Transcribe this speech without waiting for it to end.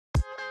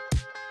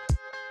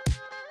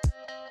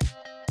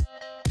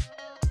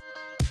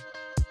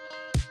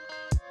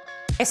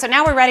Okay, so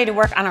now we're ready to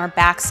work on our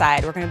back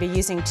side. We're going to be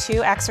using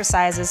 2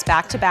 exercises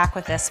back to back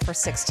with this for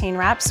 16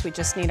 reps. We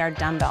just need our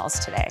dumbbells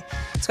today.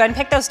 So go ahead and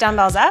pick those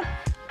dumbbells up.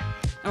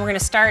 And we're going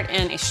to start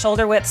in a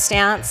shoulder width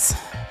stance.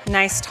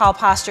 Nice tall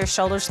posture,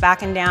 shoulders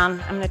back and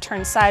down. I'm going to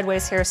turn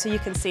sideways here so you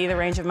can see the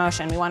range of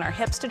motion. We want our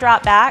hips to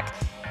drop back,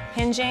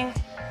 hinging,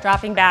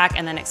 dropping back,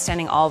 and then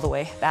extending all the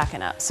way back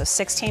and up. So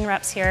 16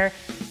 reps here,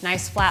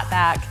 nice flat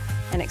back,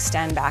 and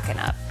extend back and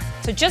up.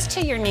 So just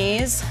to your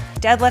knees.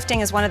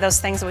 Deadlifting is one of those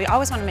things that we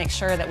always want to make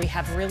sure that we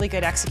have really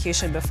good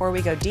execution before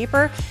we go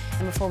deeper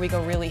and before we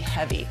go really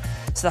heavy.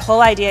 So the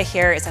whole idea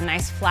here is a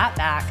nice flat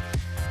back,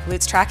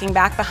 glutes tracking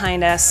back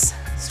behind us,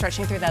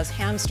 stretching through those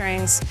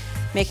hamstrings,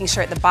 making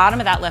sure at the bottom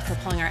of that lift we're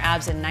pulling our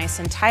abs in nice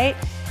and tight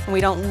and we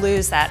don't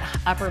lose that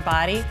upper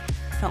body.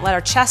 Don't let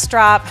our chest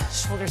drop,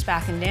 shoulders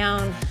back and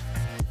down.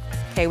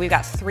 Okay, we've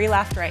got 3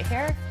 left right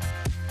here.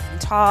 And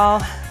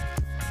tall,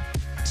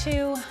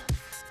 2,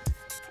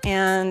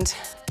 and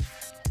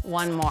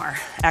 1 more.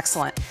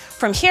 Excellent.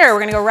 From here, we're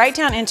going to go right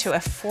down into a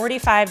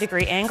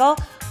 45-degree angle.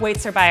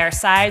 Weights are by our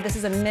side. This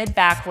is a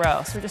mid-back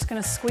row. So we're just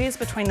going to squeeze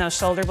between those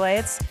shoulder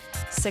blades.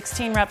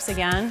 16 reps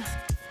again.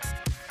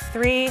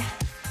 3,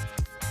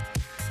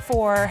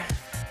 4,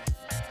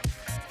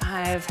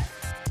 5,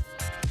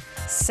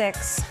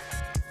 6,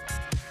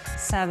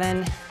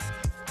 7,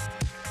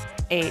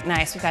 8.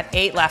 Nice. We've got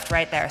 8 left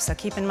right there. So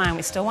keep in mind,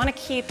 we still want to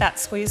keep that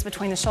squeeze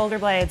between the shoulder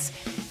blades.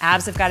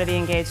 Abs have got to be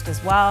engaged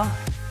as well.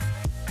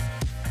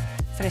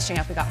 Finishing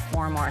up, we got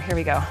 4 more. Here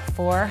we go.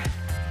 4,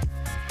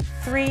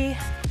 3,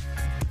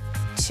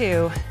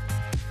 2,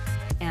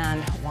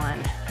 and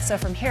 1. So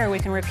from here, we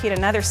can repeat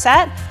another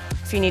set.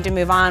 If you need to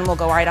move on, we'll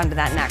go right on to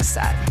that next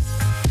set.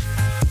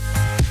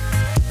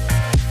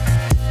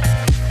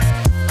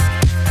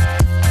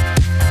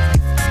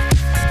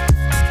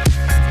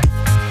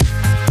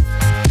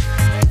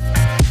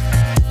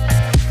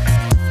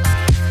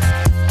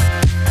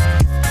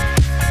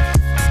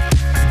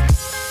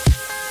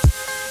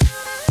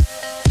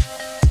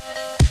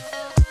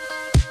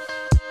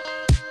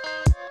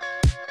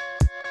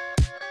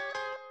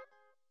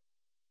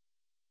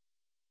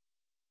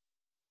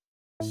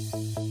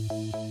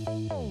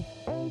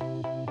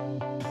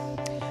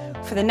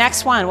 For the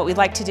next one, what we'd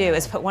like to do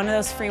is put one of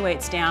those free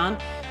weights down.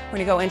 We're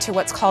gonna go into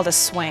what's called a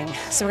swing.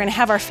 So we're gonna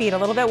have our feet a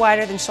little bit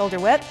wider than shoulder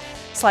width,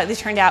 slightly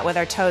turned out with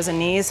our toes and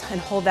knees, and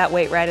hold that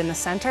weight right in the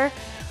center.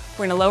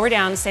 We're gonna lower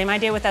down, same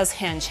idea with those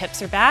hinge.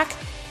 Hips are back,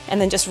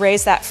 and then just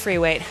raise that free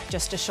weight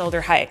just to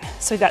shoulder height.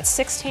 So we've got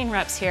 16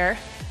 reps here.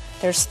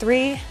 There's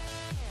 3,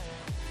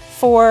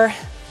 4,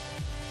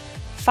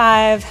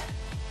 5,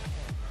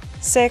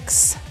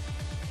 6,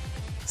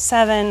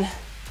 7,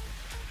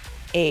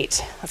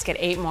 8. Let's get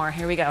 8 more.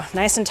 Here we go.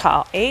 Nice and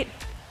tall. 8,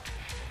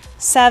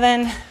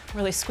 7.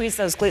 Really squeeze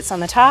those glutes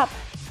on the top.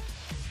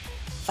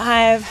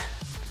 5,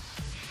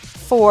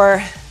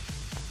 4,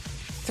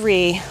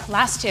 3.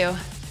 Last 2.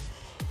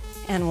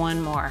 And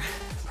 1 more.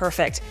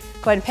 Perfect.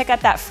 Go ahead and pick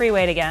up that free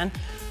weight again.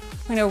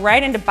 We're going to go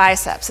right into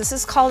biceps. This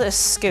is called a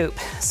scoop.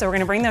 So we're going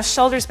to bring those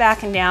shoulders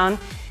back and down,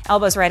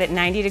 elbows right at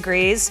 90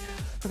 degrees.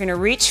 We're going to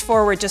reach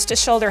forward just to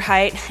shoulder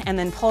height and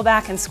then pull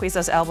back and squeeze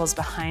those elbows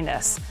behind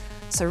us.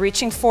 So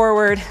reaching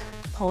forward,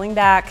 pulling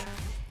back.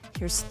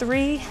 Here's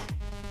 3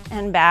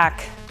 and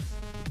back.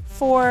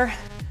 4,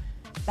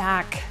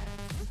 back.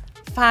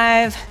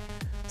 5,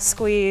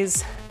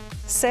 squeeze.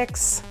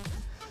 6,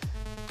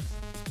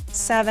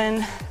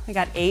 7. We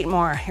got 8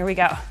 more. Here we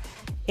go.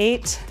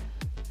 8,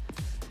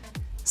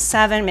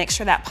 7. Make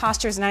sure that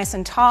posture is nice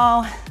and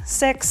tall.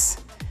 6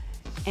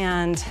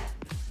 and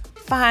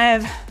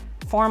 5.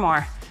 4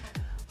 more.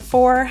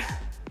 4,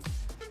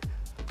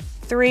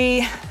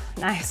 3.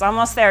 Nice,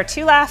 almost there.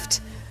 2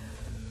 left.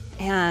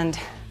 And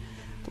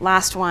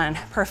last one.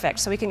 Perfect.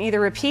 So we can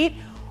either repeat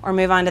or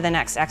move on to the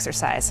next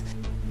exercise.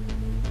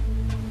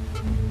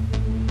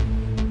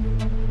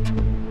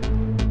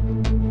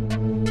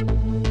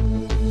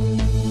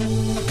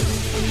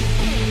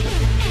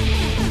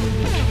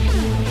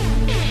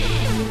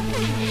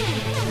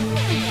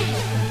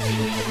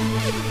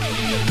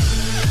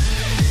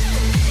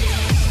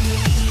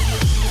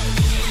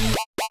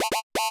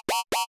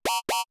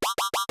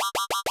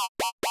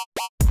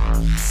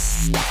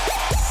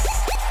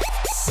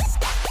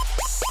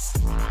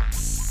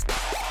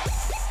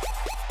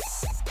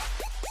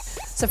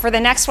 So for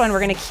the next one, we're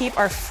gonna keep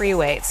our free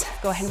weights.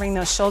 Go ahead and bring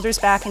those shoulders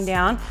back and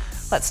down.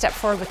 Let's step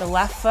forward with the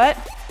left foot.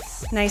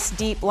 Nice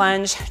deep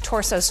lunge,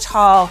 torso's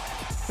tall.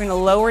 We're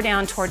gonna lower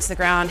down towards the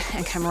ground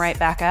and come right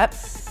back up.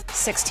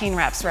 16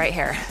 reps right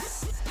here.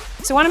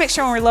 So we wanna make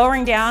sure when we're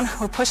lowering down,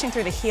 we're pushing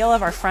through the heel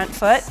of our front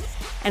foot,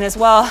 and as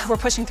well, we're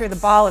pushing through the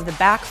ball of the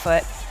back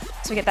foot,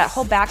 so we get that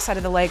whole back side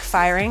of the leg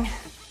firing.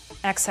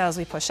 Exhale as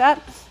we push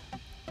up.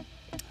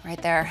 Right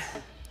there.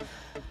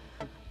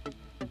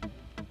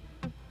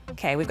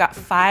 Okay, we've got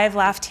 5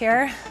 left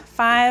here.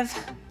 5,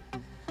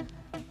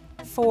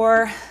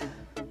 4,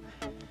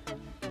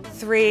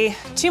 3,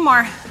 2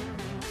 more.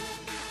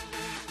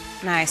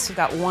 Nice, we've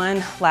got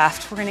 1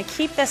 left. We're gonna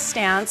keep this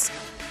stance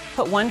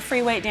Put one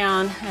free weight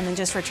down and then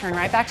just return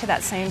right back to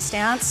that same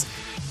stance.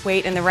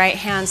 Weight in the right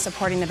hand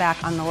supporting the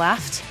back on the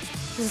left.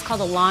 This is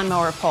called a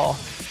lawnmower pull.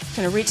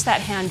 You're gonna reach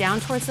that hand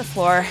down towards the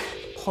floor,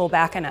 pull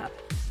back and up.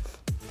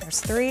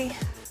 There's 3,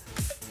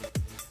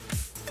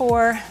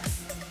 4,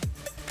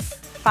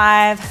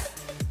 5,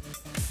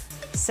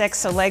 6.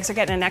 So legs are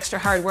getting an extra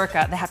hard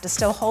workout. They have to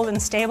still hold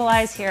and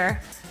stabilize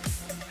here.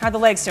 How are the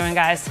legs doing,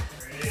 guys? On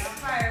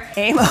fire.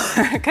 8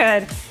 more,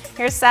 good.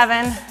 Here's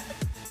 7,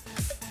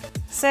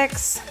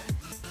 6,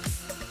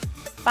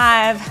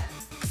 5,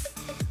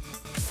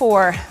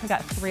 4. We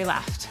got 3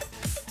 left.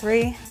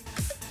 3,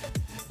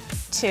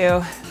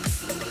 2,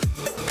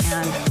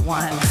 and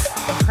 1.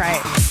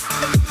 Right.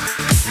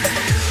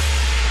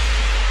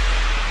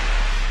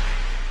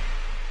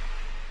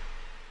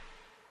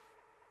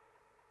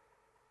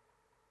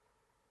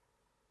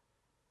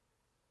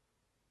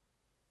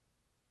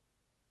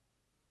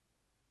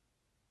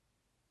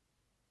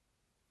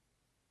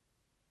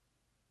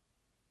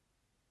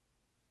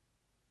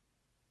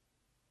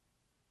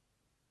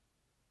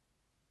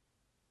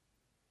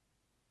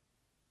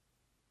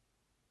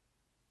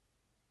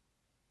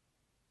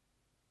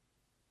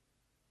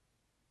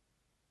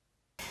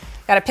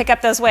 Got to pick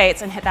up those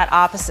weights and hit that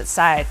opposite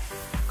side.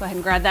 Go ahead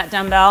and grab that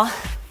dumbbell.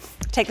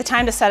 Take the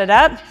time to set it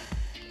up.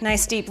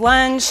 Nice deep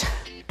lunge,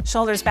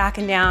 shoulders back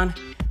and down.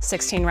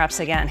 16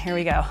 reps again. Here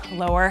we go.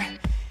 Lower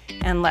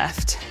and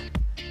lift.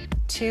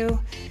 2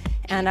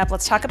 and up.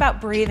 Let's talk about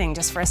breathing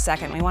just for a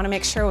second. We want to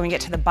make sure when we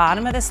get to the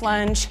bottom of this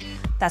lunge,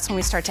 that's when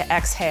we start to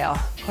exhale.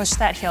 Push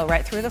that heel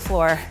right through the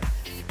floor.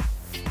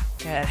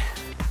 Good.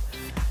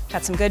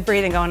 Got some good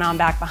breathing going on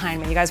back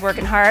behind me. You guys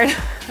working hard?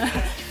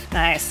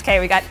 Nice. Okay,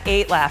 we got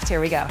 8 left.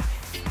 Here we go.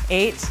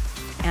 8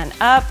 and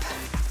up.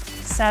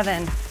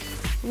 7,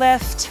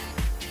 lift.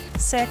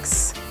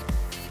 6,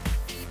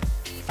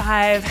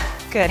 5.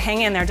 Good.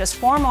 Hang in there. Just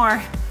 4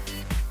 more.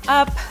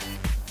 Up.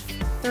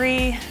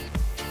 3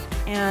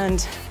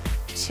 and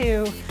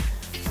 2.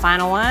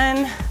 Final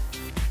one.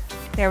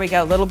 There we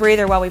go. Little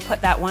breather while we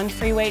put that one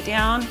free weight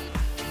down.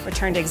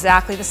 Return to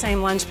exactly the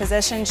same lunge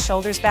position.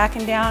 Shoulders back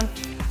and down.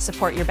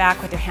 Support your back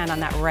with your hand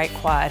on that right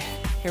quad.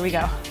 Here we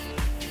go.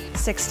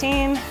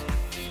 16,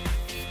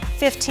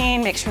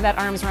 15, make sure that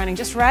arm's running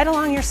just right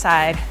along your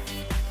side.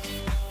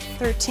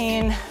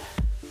 13,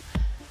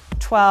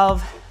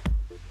 12.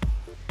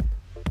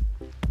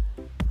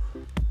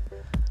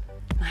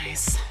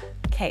 Nice.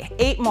 Okay,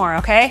 8 more,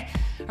 okay?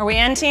 Are we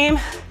in, team?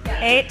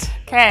 Yeah. 8,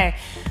 okay.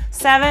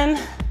 7,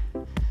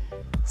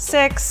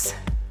 6,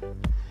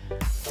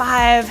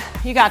 5,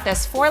 you got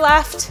this. 4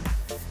 left.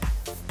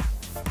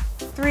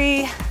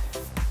 3,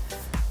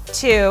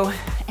 2,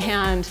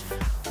 and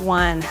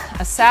 1.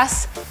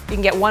 Assess. You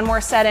can get 1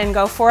 more set in,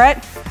 go for it.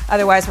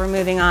 Otherwise, we're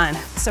moving on.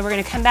 So we're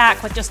gonna come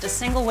back with just a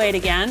single weight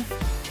again.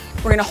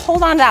 We're gonna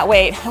hold on to that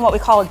weight in what we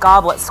call a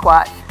goblet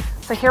squat.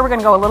 So here we're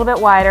gonna go a little bit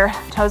wider,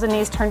 toes and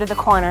knees turn to the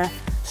corner,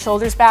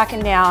 shoulders back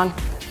and down,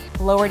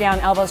 lower down,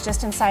 elbows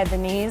just inside the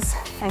knees,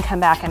 and come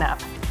back and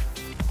up.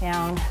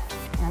 Down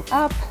and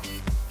up.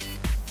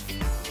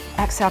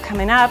 Exhale,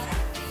 coming up.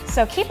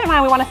 So keep in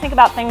mind, we wanna think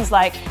about things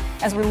like,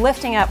 as we're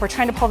lifting up, we're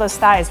trying to pull those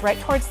thighs right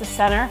towards the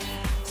center,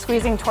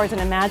 squeezing towards an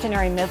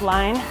imaginary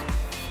midline,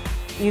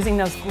 using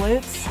those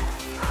glutes.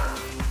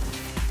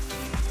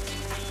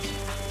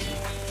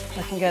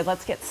 Looking good.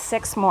 Let's get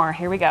 6 more.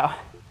 Here we go.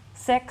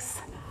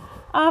 6,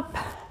 up.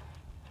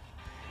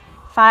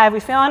 5, we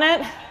feeling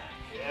it?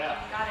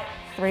 Yeah. Got it.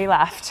 3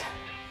 left.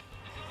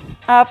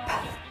 Up.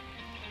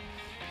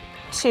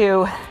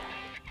 2,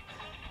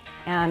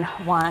 and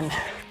 1.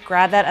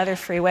 Grab that other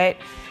free weight,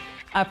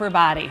 upper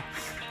body.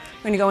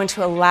 We're gonna go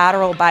into a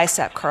lateral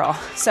bicep curl.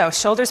 So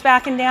shoulders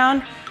back and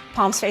down,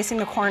 palms facing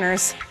the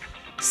corners,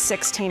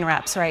 16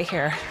 reps right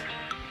here.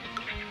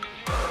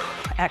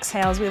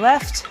 Exhale as we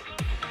lift.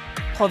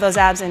 Pull those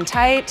abs in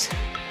tight.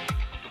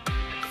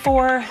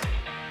 4,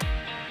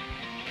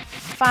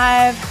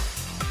 5,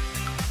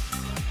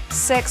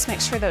 6.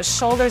 Make sure those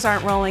shoulders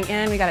aren't rolling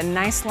in. We got a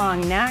nice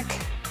long neck.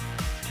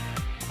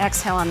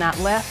 Exhale on that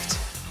lift.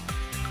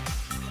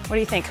 What do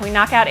you think? Can we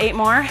knock out 8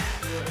 more?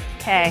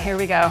 Okay, here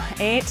we go.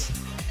 8,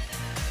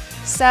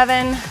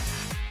 7,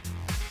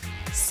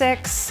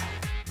 6,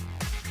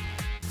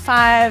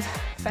 5,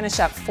 finish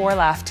up. 4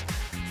 left.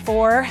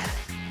 4,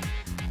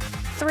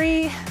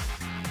 3,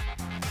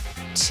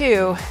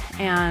 2,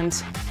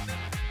 and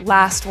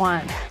last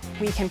one.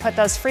 We can put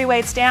those free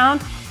weights down.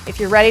 If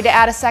you're ready to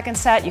add a second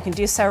set, you can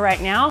do so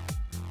right now.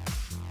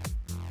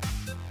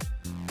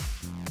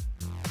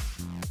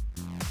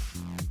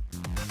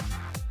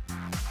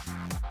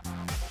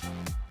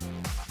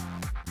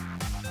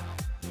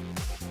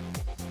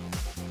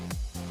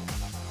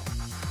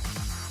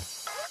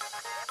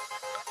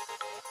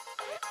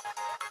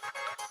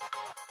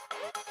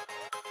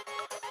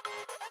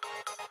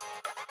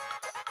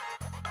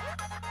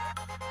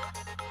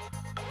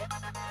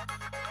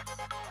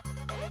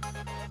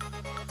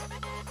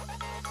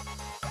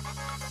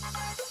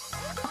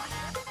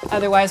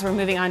 Otherwise, we're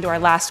moving on to our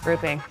last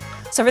grouping.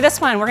 So for this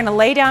one, we're gonna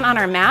lay down on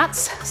our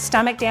mats,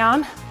 stomach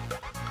down,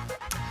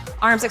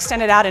 arms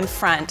extended out in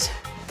front.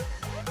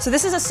 So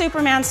this is a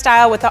Superman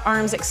style with the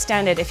arms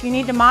extended. If you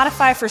need to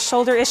modify for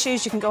shoulder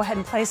issues, you can go ahead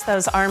and place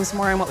those arms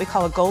more in what we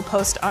call a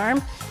goalpost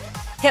arm.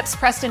 Hips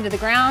pressed into the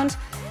ground.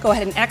 Go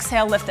ahead and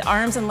exhale, lift the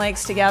arms and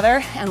legs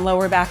together and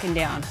lower back and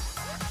down.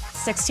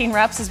 16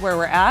 reps is where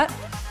we're at.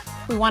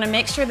 We want to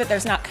make sure that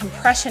there's not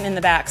compression in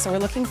the back. So we're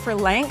looking for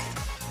length.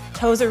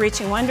 Toes are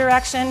reaching one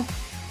direction,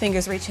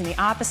 fingers reaching the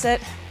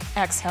opposite.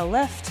 Exhale,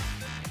 lift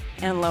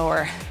and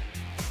lower.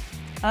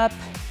 Up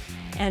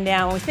and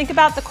down. When we think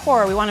about the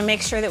core, we want to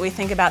make sure that we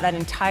think about that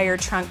entire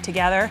trunk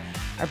together.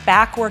 Our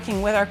back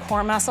working with our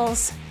core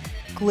muscles.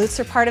 Glutes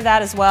are part of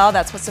that as well.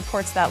 That's what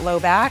supports that low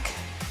back.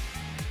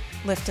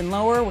 Lift and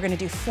lower. We're going to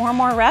do 4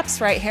 more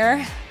reps right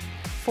here.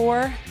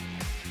 4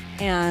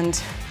 and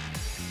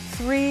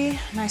 3.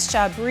 Nice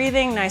job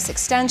breathing, nice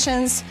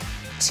extensions.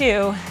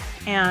 2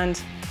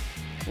 and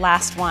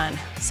last one.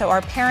 So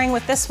our pairing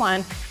with this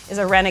one is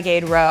a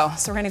renegade row.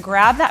 So we're going to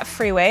grab that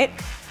free weight,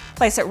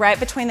 place it right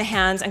between the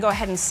hands, and go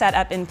ahead and set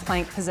up in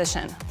plank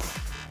position.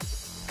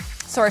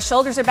 So our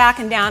shoulders are back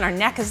and down, our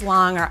neck is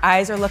long, our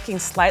eyes are looking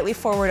slightly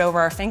forward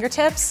over our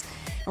fingertips.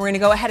 And we're going to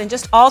go ahead and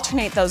just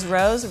alternate those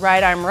rows,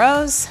 right arm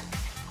rows,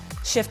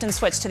 shift and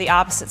switch to the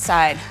opposite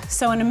side.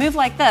 So in a move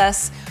like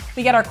this,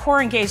 we get our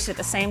core engaged at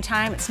the same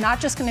time. It's not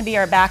just going to be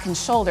our back and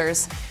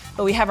shoulders,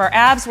 but we have our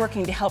abs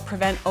working to help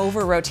prevent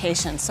over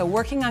rotation. So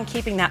working on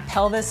keeping that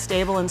pelvis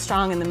stable and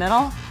strong in the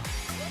middle.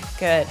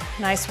 Good,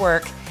 nice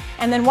work.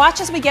 And then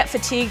watch as we get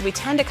fatigued, we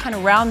tend to kind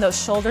of round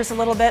those shoulders a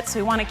little bit, so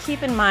we want to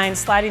keep in mind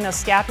sliding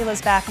those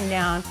scapulas back and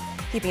down,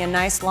 keeping a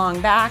nice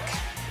long back.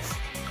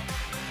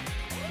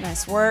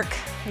 Nice work.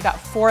 We got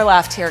 4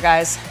 left here,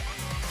 guys.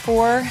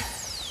 4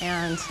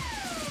 and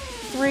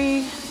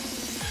 3,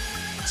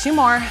 2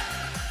 more.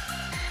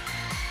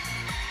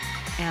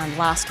 And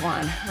last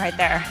one, right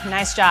there.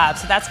 Nice job.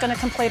 So that's going to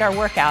complete our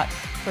workout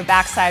for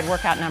backside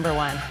workout number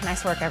 1.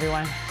 Nice work,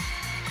 everyone.